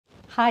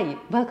Hi,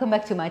 welcome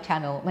back to my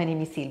channel. My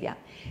name is Silvia.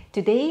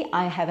 Today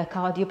I have a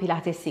cardio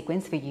Pilates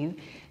sequence for you.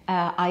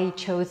 I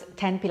chose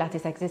 10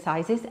 Pilates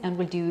exercises and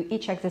we'll do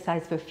each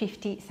exercise for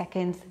 50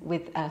 seconds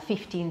with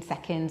 15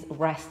 seconds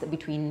rest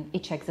between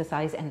each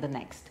exercise and the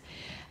next.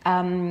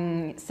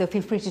 So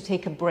feel free to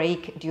take a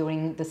break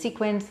during the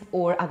sequence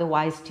or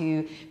otherwise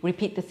to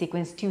repeat the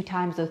sequence 2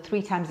 times or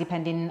 3 times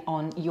depending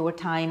on your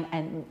time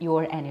and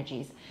your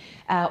energies.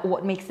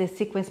 What makes this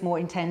sequence more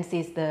intense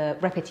is the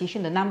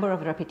repetition, the number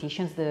of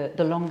repetitions, the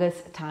longer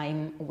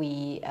time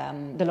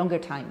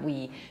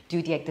we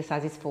do the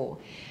exercises for.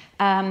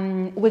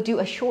 We'll do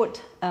a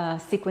short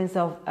sequence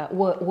of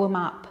warm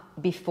up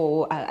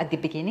before at the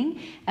beginning,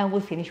 and we'll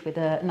finish with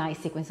a nice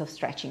sequence of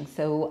stretching.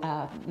 So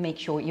make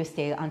sure you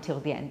stay until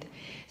the end.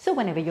 So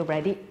whenever you're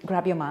ready,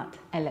 grab your mat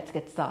and let's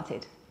get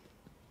started.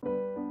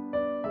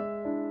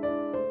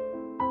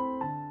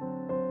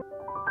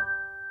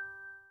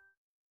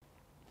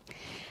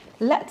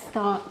 Let's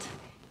start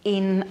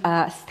in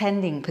a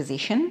standing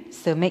position.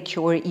 So make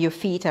sure your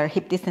feet are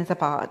hip distance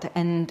apart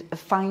and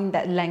find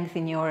that length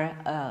in your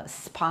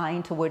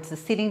spine towards the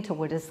ceiling,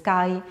 towards the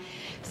sky.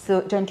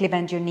 So gently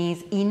bend your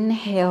knees,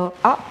 inhale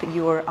up,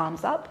 your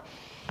arms up,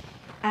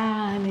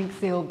 and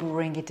exhale,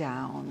 bring it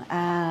down,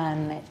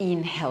 and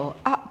inhale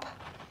up,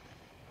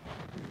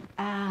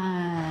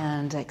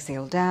 and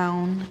exhale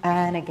down,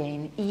 and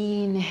again,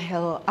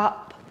 inhale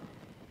up.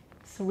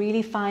 So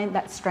really find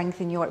that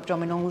strength in your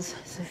abdominals.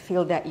 So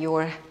feel that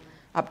your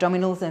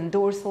abdominals and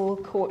dorsal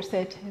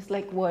corset is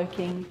like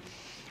working.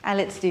 And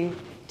let's do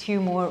 2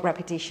 more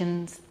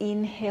repetitions.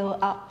 Inhale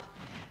up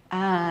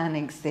and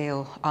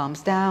exhale,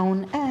 arms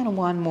down, and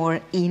 1 more.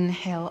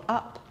 Inhale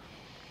up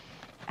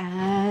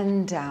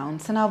and down.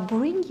 So now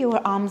bring your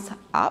arms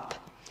up,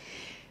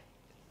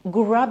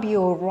 grab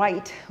your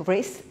right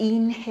wrist,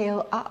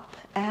 inhale up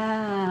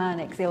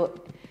and exhale,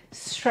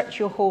 stretch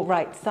your whole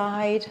right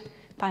side.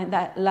 Find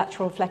that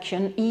lateral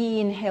flexion.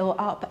 Inhale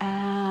up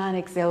and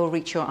exhale,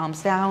 reach your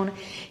arms down.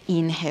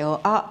 Inhale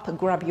up,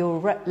 grab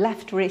your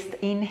left wrist,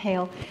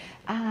 inhale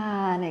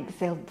and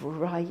exhale,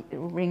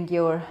 bring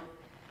your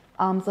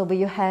arms over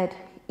your head.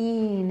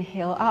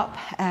 Inhale up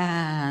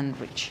and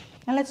reach.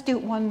 And let's do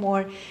 1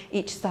 more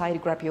each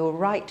side. Grab your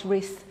right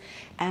wrist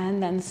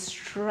and then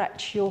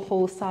stretch your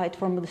whole side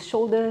from the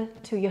shoulder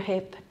to your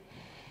hip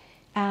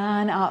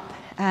and up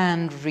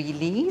and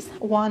release.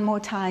 1 more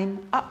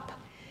time, up.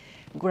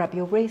 Grab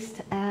your wrist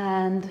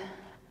and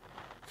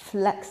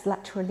flex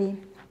laterally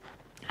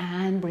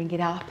and bring it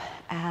up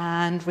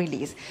and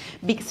release.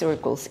 Big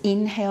circles.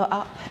 Inhale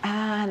up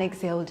and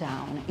exhale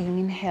down.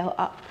 Inhale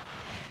up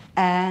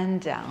and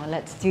down.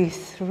 Let's do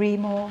 3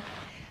 more.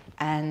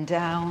 And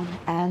down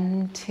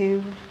and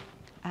 2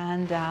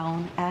 and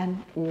down and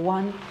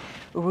 1.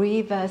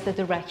 Reverse the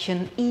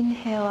direction.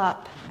 Inhale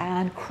up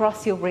and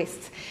cross your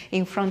wrists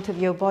in front of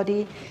your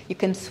body. You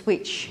can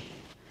switch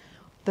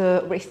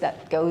the wrist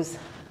that goes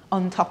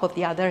on top of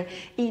the other.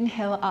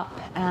 Inhale up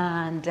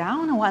and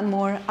down. 1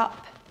 more,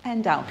 up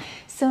and down.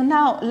 So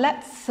now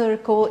let's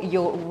circle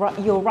your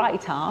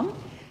right arm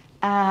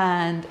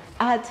and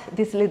add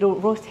this little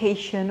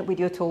rotation with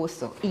your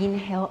torso.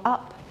 Inhale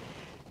up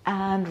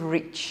and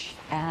reach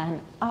and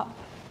up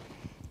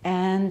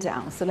and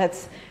down. So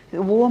let's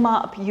warm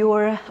up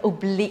your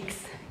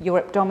obliques,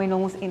 your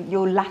abdominals, in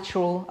your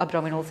lateral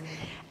abdominals,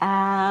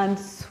 and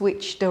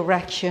switch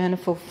direction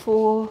for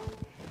 4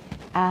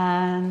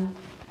 and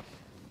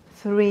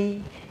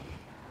 3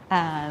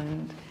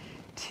 and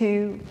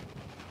 2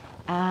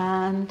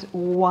 and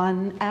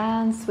 1,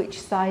 and switch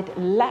side,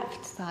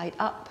 left side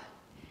up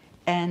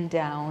and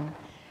down,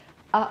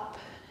 up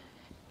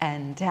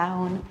and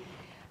down,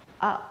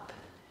 up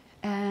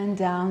and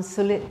down.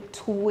 So let's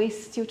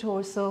twist your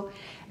torso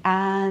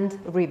and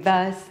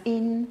reverse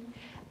in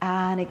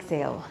and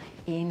exhale.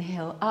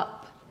 Inhale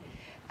up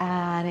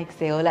and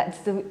exhale. Let's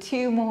do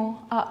 2 more,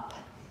 up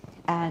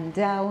and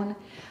down,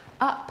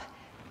 up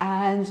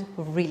and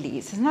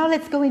release. Now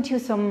let's go into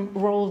some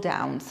roll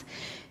downs.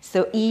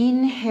 So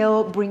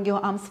inhale, bring your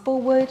arms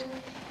forward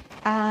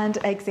and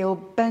exhale,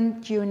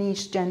 bend your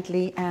knees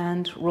gently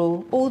and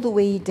roll all the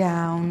way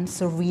down.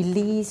 So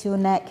release your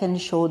neck and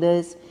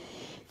shoulders.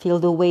 Feel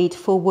the weight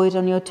forward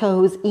on your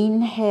toes.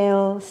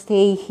 Inhale,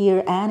 stay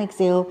here and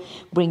exhale,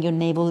 bring your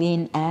navel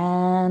in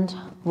and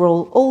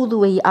roll all the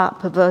way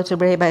up,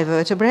 vertebrae by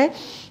vertebrae.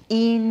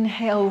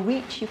 Inhale,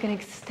 reach. You can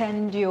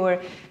extend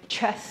your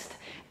chest.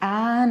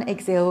 And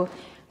exhale,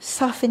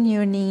 soften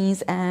your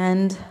knees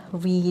and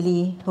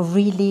really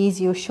release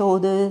your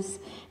shoulders,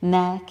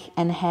 neck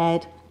and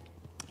head.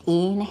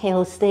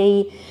 Inhale,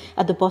 stay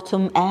at the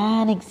bottom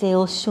and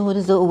exhale,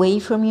 shoulders away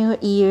from your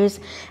ears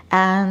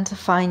and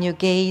find your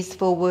gaze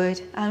forward.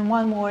 And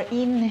 1 more,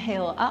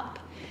 inhale up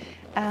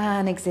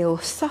and exhale,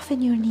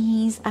 soften your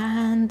knees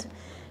and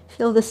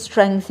feel the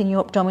strength in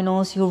your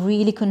abdominals. You're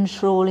really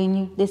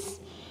controlling this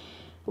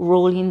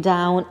rolling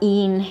down.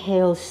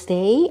 Inhale,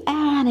 stay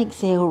and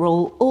exhale,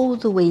 roll all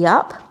the way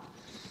up,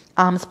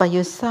 arms by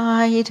your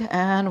side,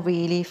 and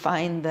really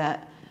find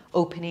that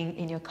opening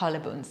in your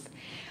collarbones.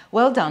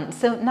 Well done.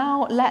 So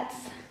now let's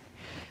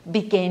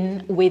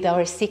begin with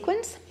our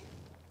sequence.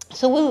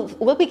 So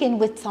we'll begin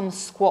with some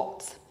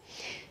squats.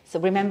 So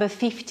remember,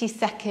 50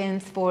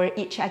 seconds for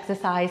each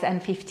exercise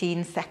and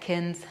 15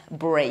 seconds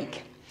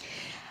break.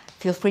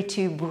 Feel free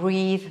to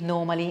breathe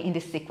normally in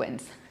this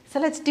sequence. So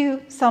let's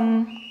do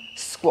some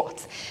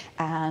squats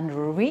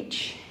and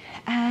reach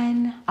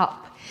and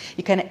up.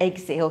 You can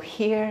exhale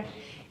here,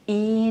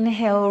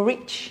 inhale,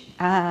 reach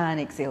and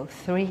exhale,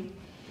 3.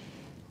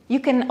 You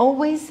can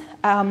always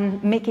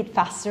make it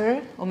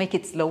faster or make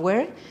it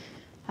slower.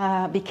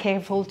 Be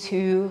careful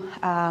to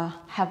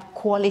have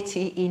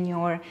quality in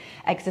your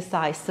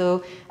exercise.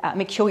 So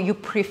make sure you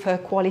prefer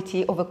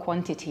quality over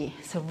quantity.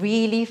 So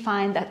really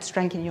find that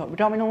strength in your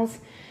abdominals.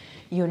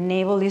 Your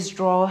navel is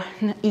drawn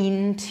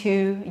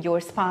into your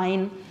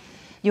spine.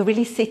 You're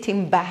really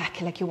sitting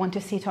back like you want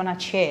to sit on a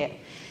chair.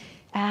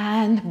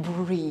 And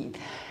breathe.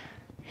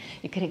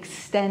 You can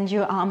extend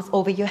your arms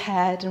over your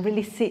head and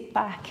really sit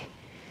back.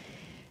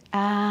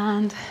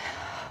 And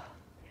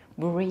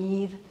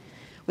breathe.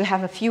 We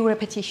have a few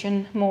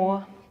repetitions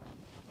more.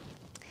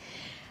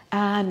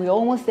 And we're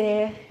almost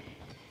there.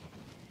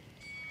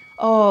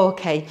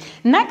 Okay,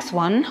 next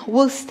one,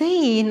 we'll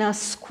stay in a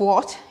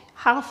squat,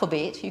 half of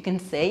it, you can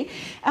say,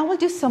 and we'll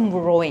do some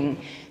rowing.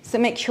 So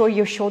make sure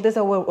your shoulders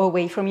are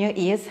away from your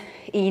ears.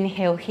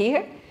 Inhale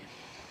here.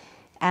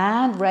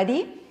 And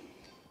ready.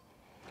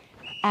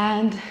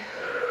 And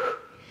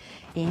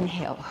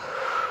inhale.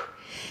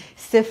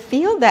 So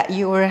feel that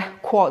your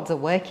quads are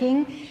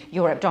working,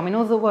 your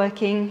abdominals are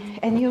working,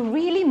 and you're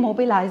really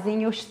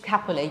mobilizing your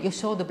scapula, your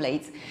shoulder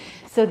blades.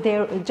 So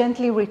they're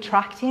gently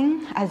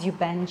retracting as you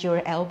bend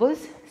your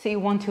elbows. So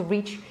you want to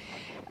reach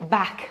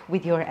back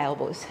with your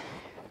elbows.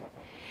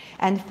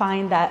 And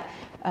find that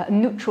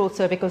neutral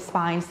cervical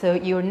spine, so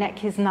your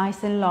neck is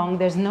nice and long.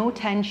 There's no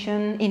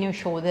tension in your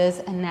shoulders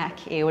and neck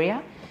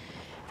area.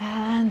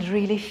 And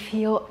really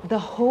feel the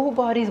whole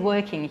body is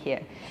working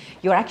here.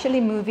 You're actually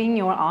moving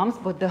your arms,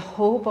 but the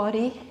whole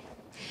body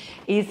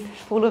is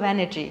full of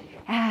energy.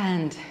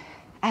 And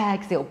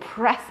exhale,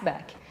 press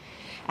back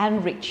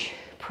and reach.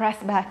 Press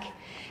back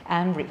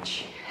and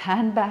reach.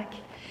 And back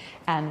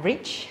and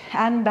reach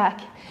and back.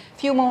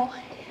 Few more.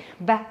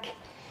 Back.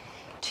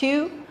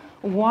 2,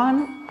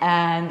 1,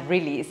 and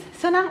release.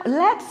 So now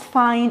let's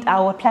find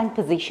our plank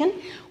position.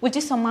 We'll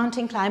do some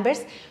mountain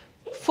climbers.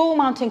 4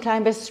 mountain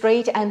climbers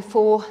straight and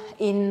 4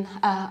 in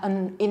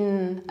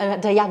a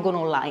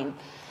diagonal line.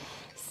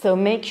 So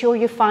make sure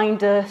you find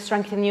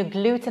strengthen your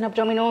glutes and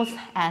abdominals.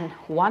 And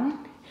 1,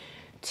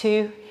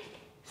 2,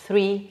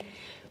 3,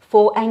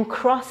 4, and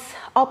cross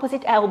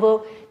opposite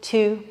elbow.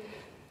 2,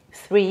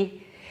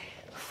 3,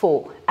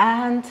 4,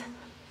 and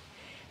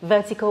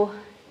vertical.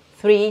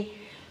 3,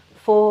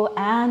 4,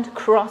 and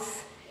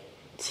cross.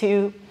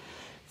 2,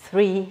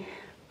 3,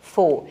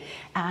 4,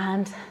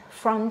 and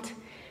front.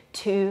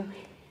 2,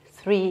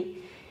 3,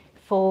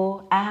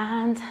 4,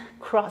 and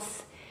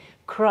cross,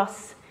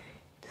 cross.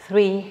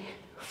 3,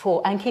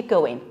 4, and keep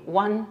going.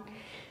 1,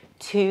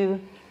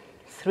 2,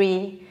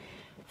 3,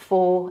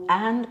 4,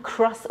 and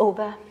cross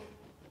over.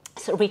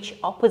 So reach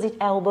opposite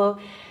elbow.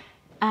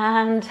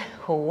 And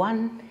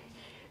 1,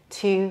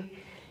 2,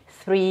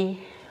 3,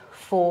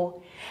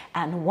 4,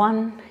 and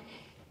 1,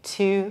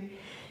 2,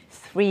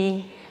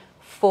 3,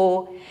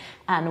 4,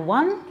 and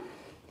 1,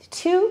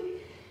 2,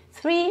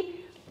 3,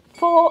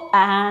 4,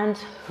 and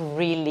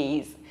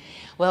release.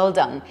 Well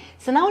done.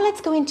 So now let's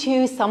go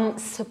into some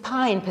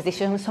supine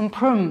position, some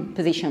prone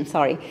position,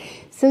 sorry.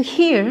 So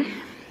here,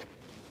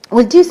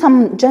 we'll do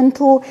some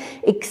gentle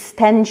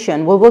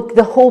extension. We'll work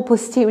the whole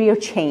posterior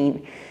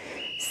chain.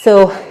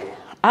 So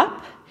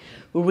up,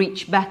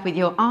 reach back with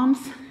your arms,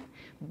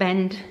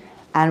 bend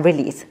and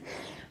release.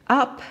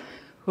 Up,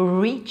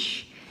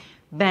 reach,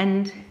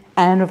 bend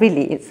and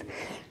release.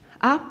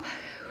 Up,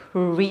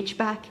 reach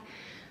back,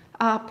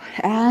 up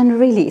and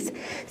release.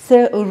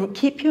 So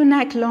keep your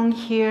neck long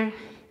here.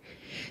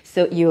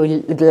 So your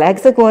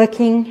legs are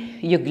working,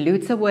 your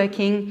glutes are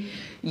working,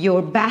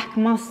 your back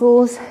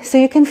muscles. So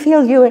you can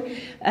feel your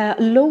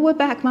lower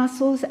back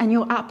muscles and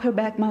your upper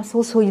back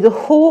muscles. So the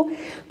whole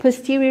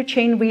posterior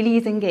chain really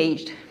is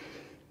engaged.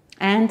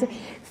 And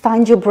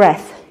find your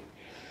breath.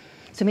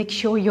 So make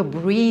sure you're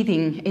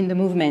breathing in the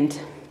movement.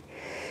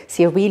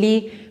 So you're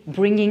really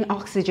bringing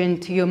oxygen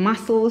to your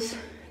muscles.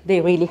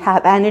 They really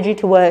have energy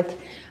to work.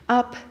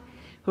 Up,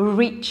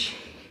 reach,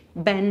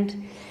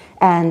 bend,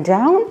 and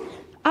down.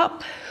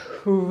 Up,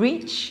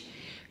 reach,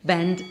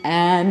 bend,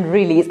 and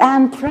release.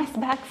 And press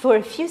back for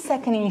a few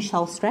seconds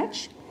initial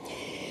stretch.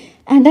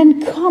 And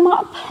then come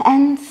up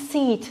and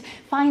sit.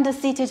 Find a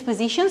seated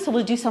position. So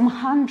we'll do some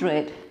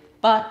 100,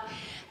 but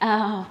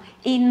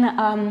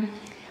in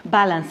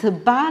balance. So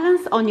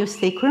balance on your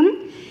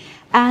sacrum.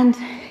 And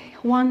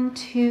 1,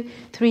 2,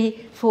 3,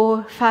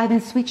 4, 5,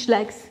 and switch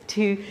legs.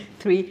 2,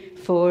 3,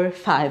 4,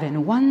 5,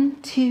 and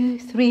 1, 2,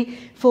 3,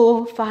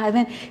 4, 5,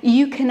 and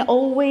you can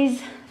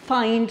always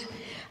find,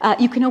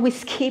 you can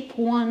always keep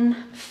one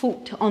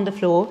foot on the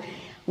floor.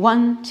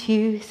 1,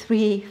 2,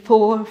 3,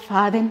 4,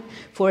 5, and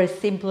for a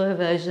simpler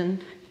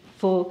version,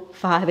 4,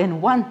 5,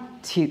 and 1,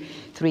 2,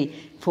 3,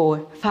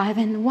 4, 5,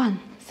 and 1.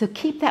 So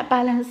keep that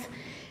balance.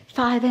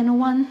 5 and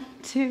 1,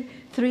 2,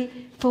 3,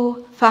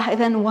 4,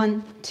 5, and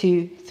 1,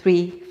 2,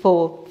 3,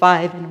 4,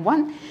 5, and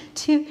 1,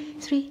 2,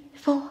 3,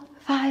 4,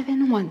 5,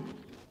 and 1.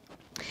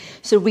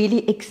 So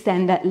really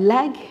extend that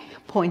leg,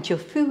 point your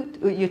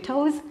foot, your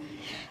toes,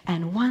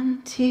 and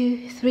 1,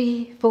 2,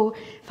 3, 4,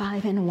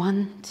 5, and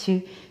 1,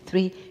 2,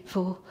 3,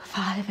 4,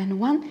 5, and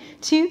 1,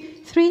 2,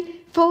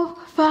 3, 4,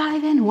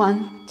 5, and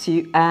 1,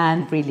 2,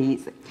 and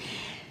release.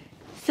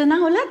 So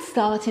now let's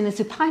start in a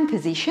supine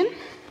position.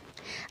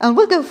 And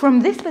we'll go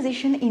from this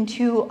position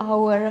into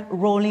our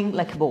rolling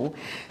like a ball.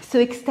 So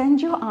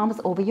extend your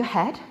arms over your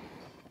head.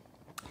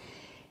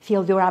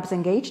 Feel your abs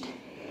engaged.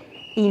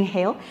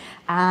 Inhale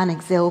and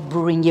exhale.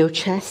 Bring your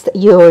chest,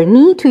 your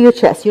knee to your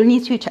chest, your knee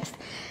to your chest.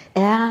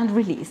 And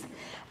release.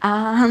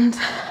 And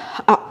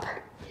up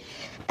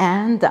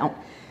and down.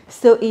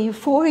 So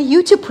for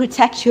you to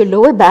protect your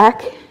lower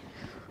back,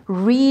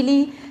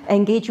 really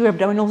engage your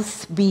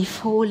abdominals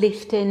before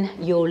lifting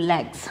your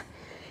legs.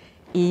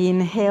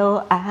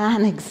 Inhale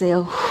and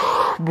exhale,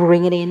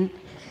 bring it in.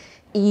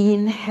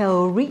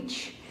 Inhale,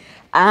 reach,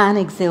 and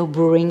exhale,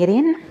 bring it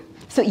in.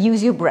 So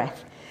use your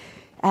breath.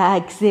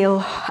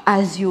 Exhale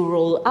as you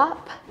roll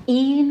up.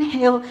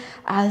 Inhale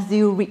as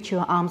you reach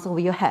your arms over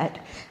your head.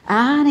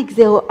 And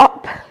exhale,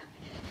 up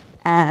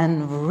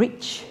and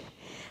reach,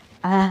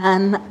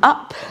 and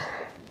up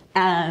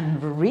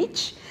and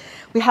reach.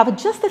 We have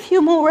just a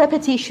few more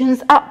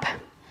repetitions. Up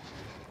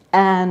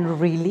and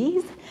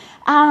release.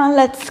 And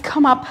let's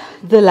come up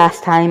the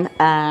last time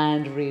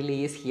and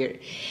release here.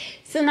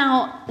 So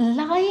now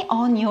lie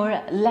on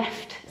your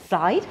left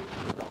side,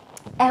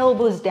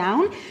 elbows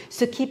down.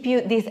 So keep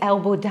this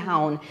elbow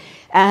down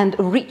and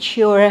reach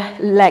your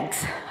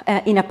legs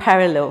in a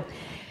parallel.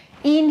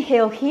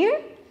 Inhale here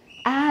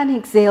and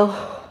exhale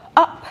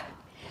up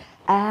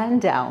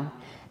and down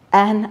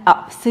and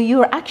up. So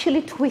you're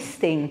actually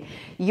twisting.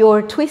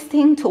 You're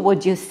twisting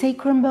towards your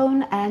sacrum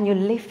bone and you're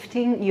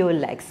lifting your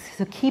legs.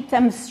 So keep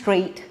them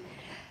straight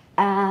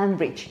and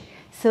reach.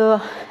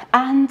 So,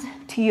 and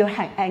to your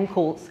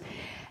ankles.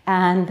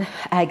 And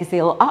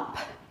exhale up.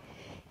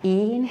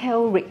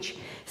 Inhale, reach.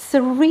 So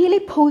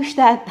really push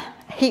that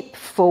hip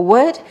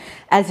forward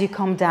as you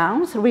come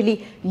down. So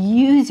really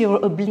use your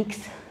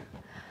obliques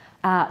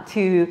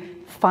to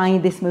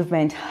find this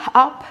movement.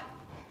 Up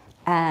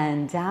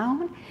and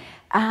down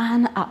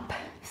and up.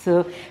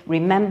 So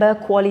remember,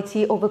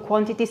 quality over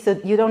quantity. So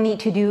you don't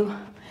need to do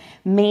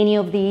many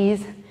of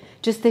these.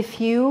 Just a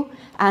few,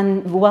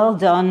 and well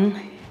done.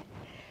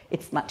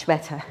 It's much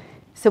better.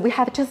 So we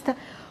have just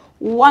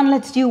one.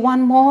 Let's do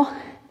one more.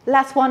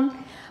 Last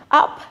one.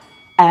 Up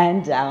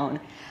and down.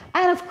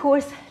 And of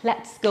course,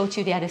 let's go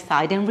to the other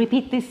side and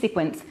repeat this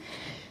sequence.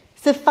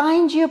 So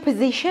find your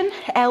position,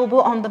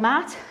 elbow on the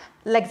mat,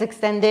 legs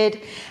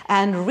extended,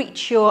 and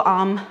reach your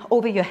arm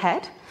over your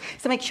head.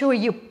 So make sure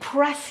you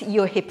press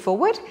your hip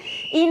forward.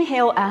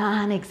 Inhale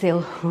and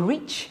exhale,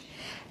 reach.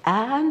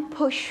 And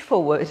push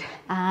forward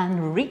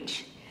and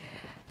reach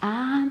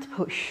and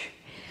push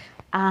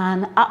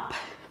and up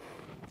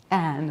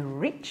and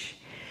reach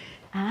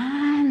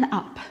and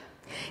up.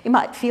 It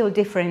might feel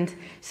different.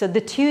 So the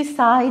two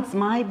sides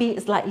might be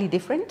slightly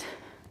different.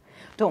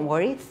 Don't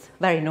worry, it's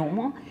very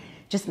normal.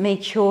 Just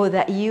make sure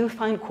that you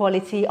find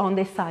quality on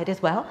this side as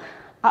well.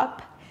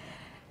 Up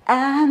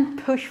and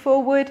push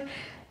forward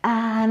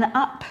and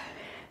up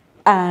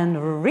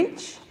and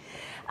reach.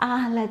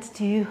 And let's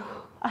do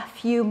a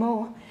few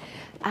more.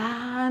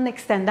 And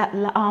extend that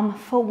arm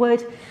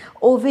forward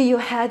over your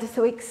head.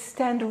 So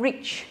extend,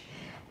 reach,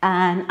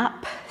 and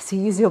up. So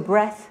use your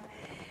breath.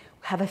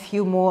 Have a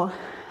few more.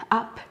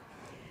 Up.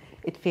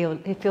 It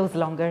feels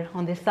longer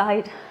on this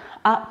side.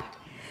 Up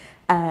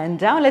and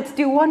down. Let's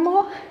do one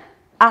more.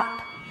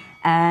 Up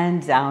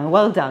and down.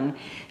 Well done.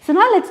 So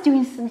now let's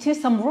do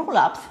some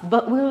roll-ups,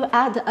 but we'll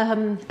add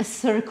a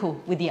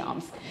circle with the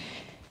arms.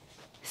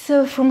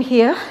 So from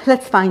here,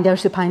 let's find our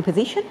supine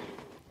position.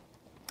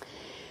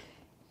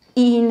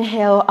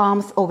 Inhale,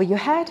 arms over your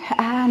head,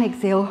 and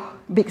exhale,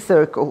 big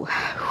circle.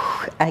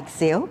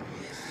 Exhale.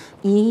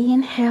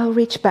 Inhale,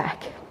 reach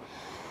back.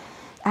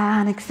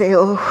 And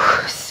exhale,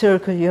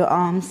 circle your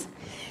arms.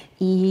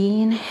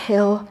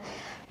 Inhale.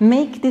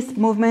 Make this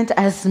movement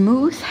as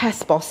smooth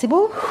as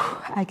possible.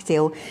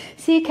 Exhale.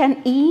 So you can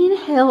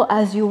inhale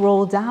as you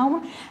roll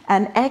down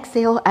and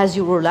exhale as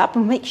you roll up.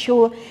 And make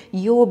sure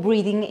your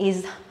breathing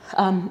is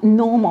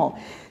normal.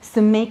 So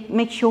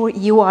make sure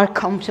you are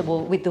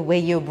comfortable with the way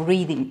you're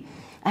breathing.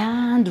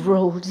 And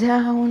roll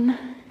down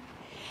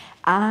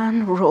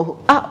and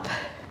roll up.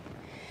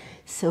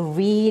 So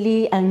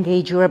really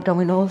engage your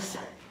abdominals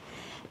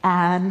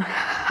and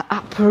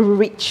up,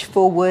 reach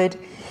forward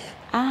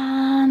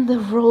and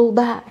roll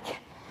back.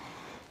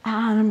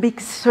 And big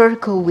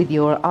circle with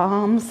your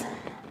arms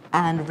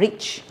and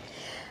reach.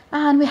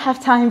 And we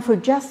have time for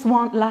just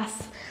one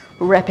last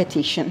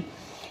repetition.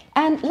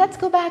 And let's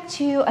go back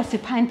to a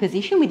supine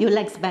position with your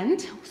legs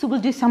bent. So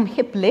we'll do some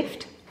hip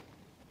lift.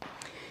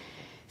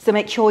 So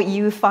make sure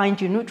you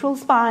find your neutral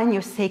spine,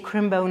 your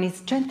sacrum bone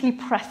is gently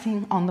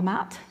pressing on the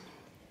mat.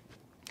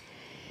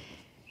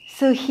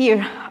 So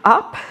here,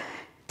 up,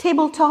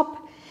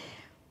 tabletop,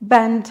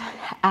 bend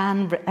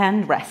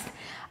and rest.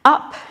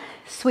 Up,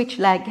 switch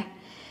leg,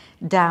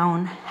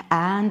 down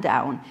and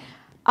down.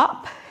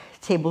 Up,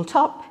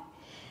 tabletop,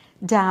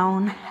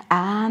 down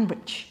and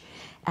bridge.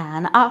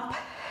 And up,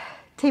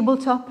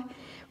 tabletop,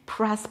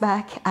 press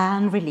back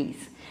and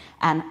release.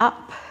 And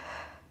up,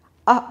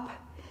 up,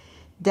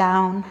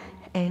 down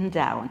and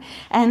down.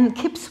 And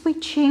keep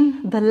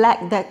switching the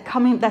leg that's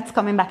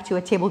coming back to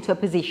a tabletop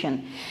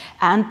position.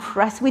 And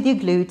press with your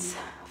glutes.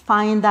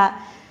 Find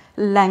that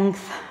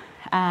length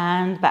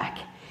and back.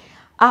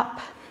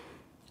 Up,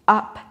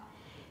 up,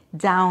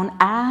 down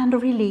and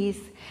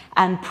release.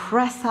 And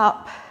press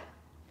up,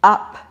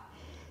 up,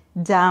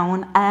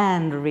 down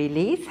and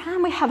release.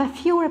 And we have a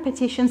few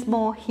repetitions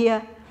more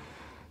here.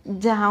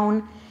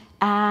 Down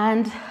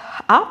and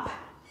up,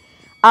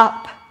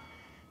 up,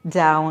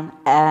 down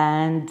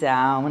and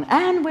down.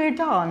 And we're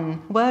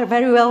done. We're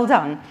very well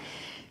done.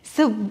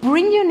 So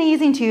bring your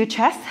knees into your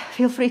chest.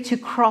 Feel free to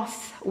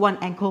cross one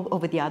ankle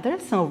over the other.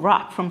 So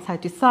rock from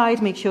side to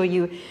side. Make sure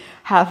you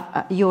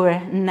have your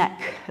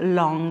neck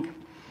long.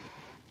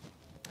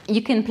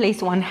 You can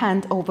place one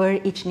hand over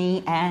each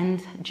knee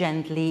and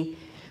gently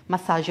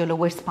massage your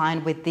lower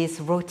spine with this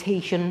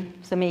rotation.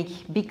 So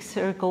make big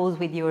circles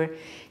with your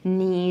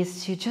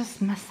knees to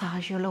just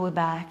massage your lower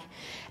back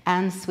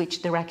and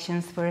switch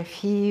directions for a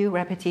few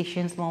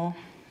repetitions more.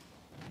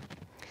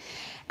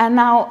 And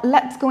now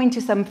let's go into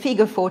some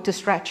figure four to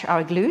stretch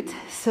our glutes.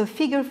 So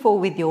figure four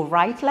with your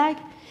right leg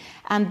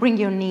and bring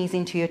your knees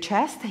into your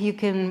chest. You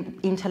can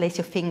interlace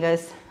your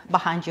fingers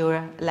behind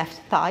your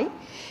left thigh.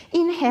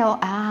 Inhale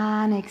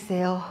and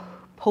exhale,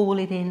 pull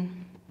it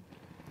in.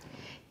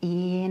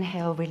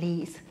 Inhale,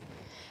 release,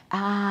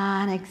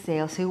 and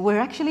exhale. So we're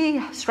actually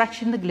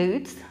stretching the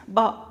glutes,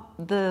 but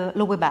the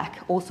lower back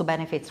also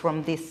benefits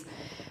from this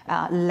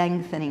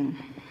lengthening.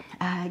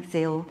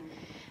 Exhale,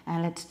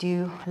 and let's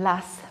do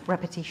last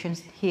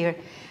repetitions here.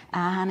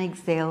 And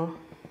exhale,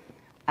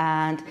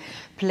 and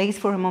place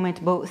for a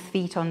moment both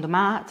feet on the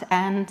mat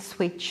and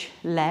switch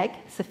leg.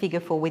 So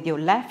figure four with your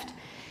left.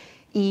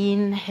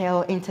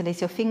 Inhale,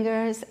 interlace your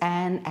fingers,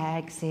 and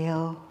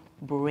exhale,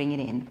 bring it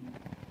in.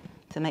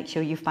 So make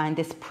sure you find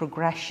this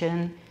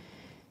progression.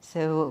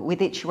 So with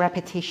each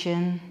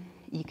repetition,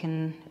 you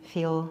can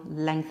feel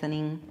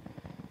lengthening.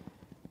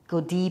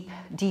 Go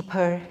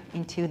deeper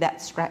into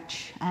that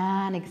stretch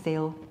and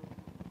exhale.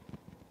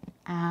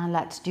 And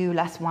let's do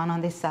last one on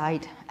this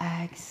side.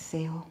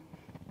 Exhale.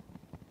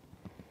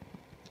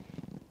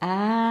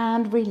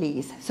 And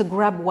release. So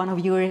grab one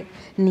of your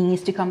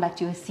knees to come back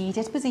to a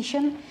seated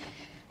position.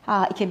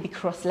 It can be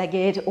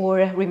cross-legged, or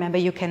remember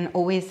you can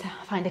always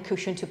find a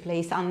cushion to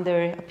place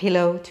under a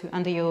pillow,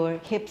 under your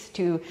hips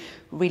to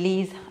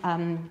release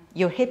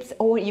your hips,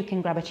 or you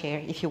can grab a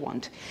chair if you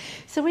want.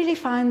 So really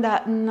find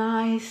that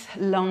nice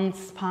long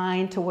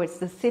spine towards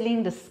the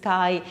ceiling, the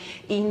sky.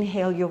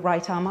 Inhale your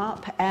right arm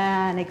up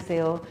and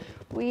exhale.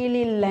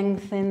 Really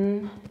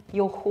lengthen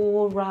your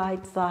whole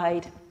right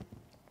side.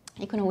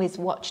 You can always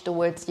watch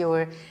towards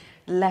your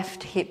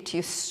left hip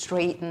to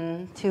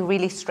straighten, to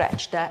really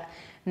stretch that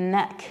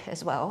neck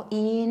as well.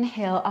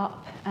 Inhale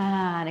up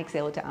and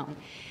exhale down.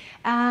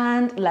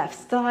 And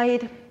left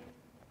side.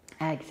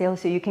 Exhale,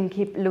 so you can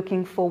keep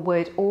looking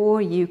forward,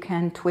 or you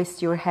can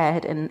twist your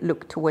head and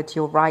look towards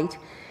your right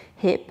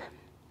hip.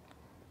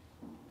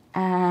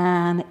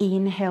 And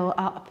inhale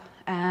up.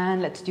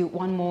 And let's do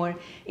one more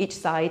each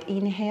side.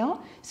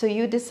 Inhale. So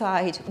you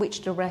decide which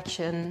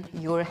direction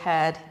your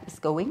head is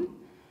going.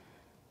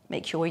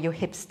 Make sure your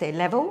hips stay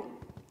level.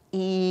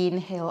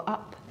 Inhale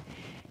up.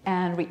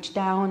 And reach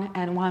down,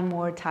 and one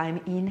more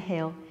time.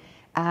 Inhale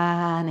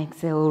and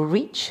exhale,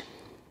 reach.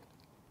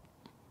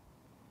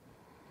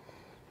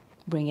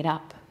 Bring it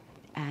up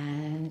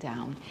and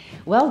down.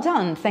 Well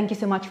done. Thank you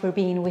so much for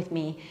being with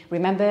me.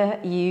 Remember,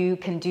 you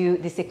can do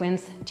the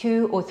sequence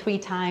 2 or 3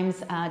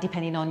 times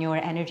depending on your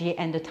energy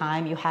and the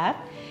time you have.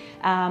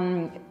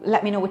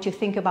 Let me know what you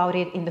think about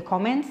it in the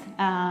comments.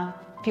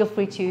 Feel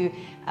free to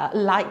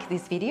like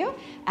this video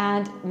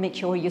and make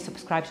sure you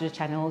subscribe to the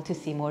channel to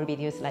see more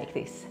videos like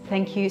this.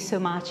 Thank you so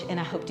much, and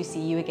I hope to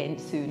see you again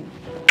soon.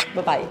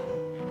 Bye-bye.